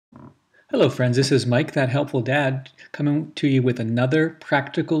Hello friends, this is Mike, That Helpful Dad, coming to you with another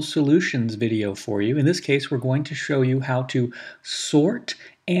practical solutions video for you. In this case, we're going to show you how to sort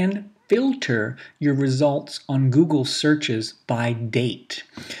and filter your results on Google searches by date.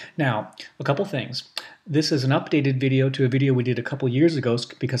 Now, a couple things. This is an updated video to a video we did a couple years ago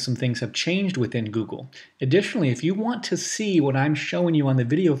because some things have changed within Google. Additionally, if you want to see what I'm showing you on the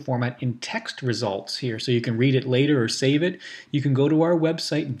video format in text results here so you can read it later or save it, you can go to our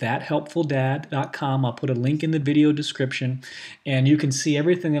website, thathelpfuldad.com. I'll put a link in the video description and you can see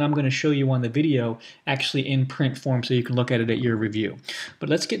everything that I'm going to show you on the video actually in print form so you can look at it at your review. But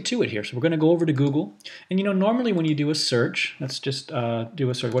let's get to it here. So we're going to go over to Google, and normally when you do a search, let's just do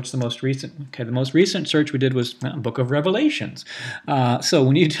a search. What's the most recent? Okay, the most recent search we did was Book of Revelations. So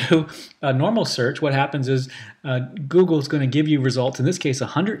when you do a normal search, what happens is Google is going to give you results, in this case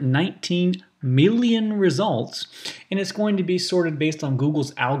 119 million results, and it's going to be sorted based on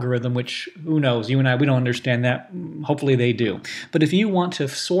Google's algorithm, which who knows, you and I, we don't understand that. Hopefully they do. But if you want to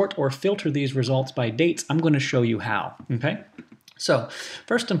sort or filter these results by dates, I'm going to show you how. Okay? So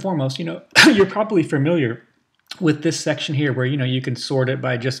first and foremost, you're probably familiar with this section here where you can sort it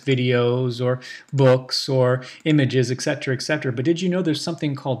by just videos or books or images, etc., etc. But did you know there's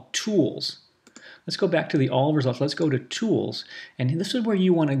something called tools? Let's go back to the all results. Let's go to tools, and this is where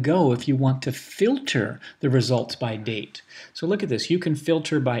you want to go if you want to filter the results by date. So look at this. You can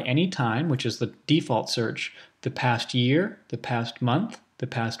filter by any time, which is the default search, the past year, the past month, the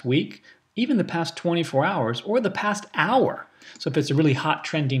past week, even the past 24 hours, or the past hour. So if it's a really hot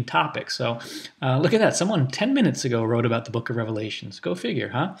trending topic. So look at that. Someone 10 minutes ago wrote about the Book of Revelations. Go figure,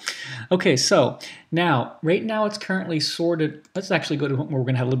 huh? Okay, so right now it's currently sorted. Let's actually go to where we're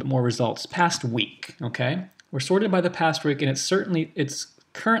going to have a little bit more results. Past week, okay? We're sorted by the past week, and it's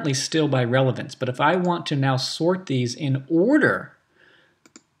currently still by relevance. But if I want to now sort these in order,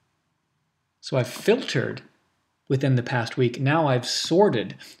 so I've filtered within the past week. Now I've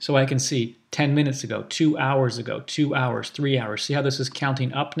sorted so I can see 10 minutes ago, 2 hours ago, 2 hours, 3 hours. See how this is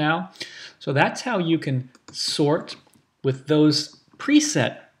counting up now? So that's how you can sort with those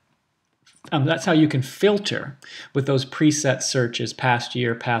preset. That's how you can filter with those preset searches, past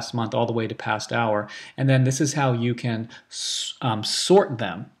year, past month, all the way to past hour. And then this is how you can sort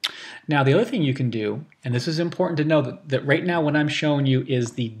them. Now, the other thing you can do, and this is important to know, that right now what I'm showing you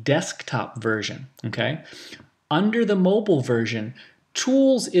is the desktop version, okay? Under the mobile version,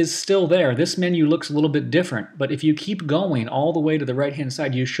 Tools is still there. This menu looks a little bit different, but if you keep going all the way to the right-hand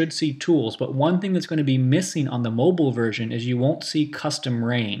side, you should see Tools. But one thing that's going to be missing on the mobile version is you won't see Custom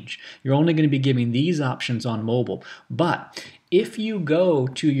Range. You're only going to be giving these options on mobile. But if you go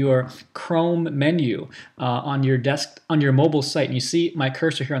to your Chrome menu on your mobile site, and you see my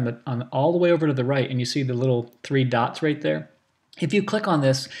cursor here all the way over to the right, and you see the little 3 dots right there, if you click on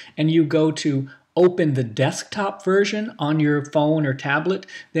this and you go to open the desktop version on your phone or tablet,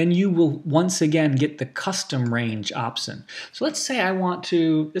 then you will once again get the custom range option. So let's say I want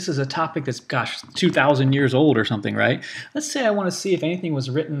to, this is a topic that's, 2,000 years old or something, right? Let's say I want to see if anything was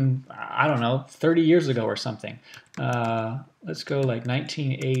written, I don't know, 30 years ago or something. Let's go like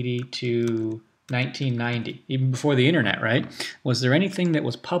 1980 to 1990, even before the internet, right? Was there anything that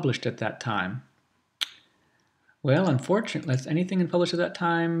was published at that time? Well, unfortunately, anything published at that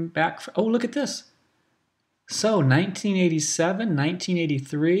time back oh, look at this. So 1987,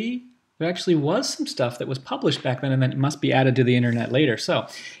 1983, there actually was some stuff that was published back then, and then it must be added to the internet later. So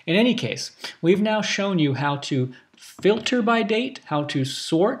in any case, we've now shown you how to filter by date, how to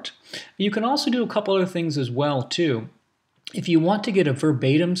sort. You can also do a couple other things as well, too. If you want to get a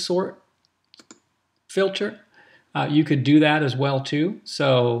verbatim sort filter, you could do that as well, too.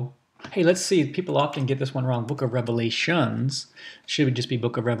 So hey, let's see. People often get this one wrong. Book of Revelations should just be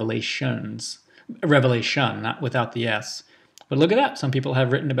Book of Revelations. Revelation, not without the S. But look at that. Some people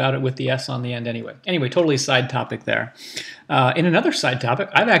have written about it with the S on the end anyway. Anyway, totally side topic there. In another side topic,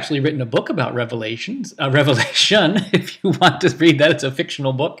 I've actually written a book about Revelation. If you want to read that, it's a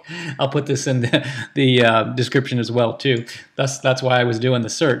fictional book. I'll put this in the description as well, too. That's why I was doing the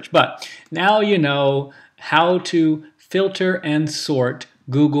search. But now you know how to filter and sort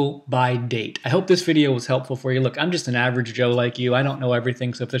Google by date. I hope this video was helpful for you. Look, I'm just an average Joe like you. I don't know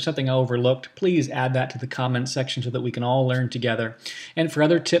everything, so if there's something I overlooked, please add that to the comment section so that we can all learn together. And for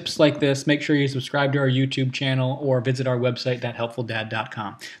other tips like this, make sure you subscribe to our YouTube channel or visit our website,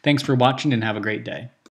 thathelpfuldad.com. Thanks for watching and have a great day.